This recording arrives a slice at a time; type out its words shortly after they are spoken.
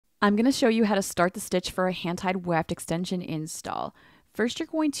I'm going to show you how to start the stitch for a hand-tied weft extension install. First, you're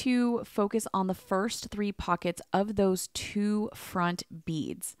going to focus on the first 3 pockets of those 2 front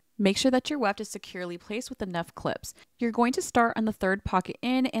beads. Make sure that your weft is securely placed with enough clips. You're going to start on the 3rd pocket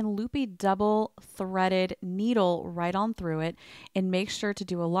in and loop a double threaded needle right on through it, and make sure to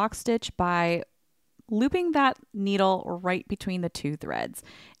do a lock stitch by looping that needle right between the 2 threads.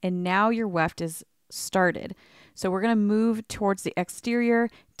 And now your weft is started. So we're going to move towards the exterior,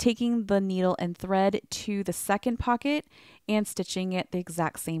 taking the needle and thread to the 2nd pocket and stitching it the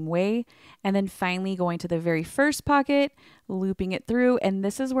exact same way. And then finally going to the very 1st pocket, looping it through, and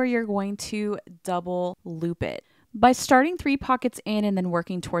this is where you're going to double loop it. By starting 3 pockets in and then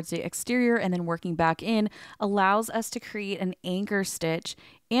working towards the exterior and then working back in allows us to create an anchor stitch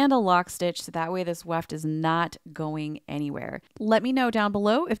and a lock stitch, so that way this weft is not going anywhere. Let me know down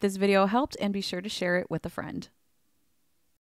below if this video helped, and be sure to share it with a friend.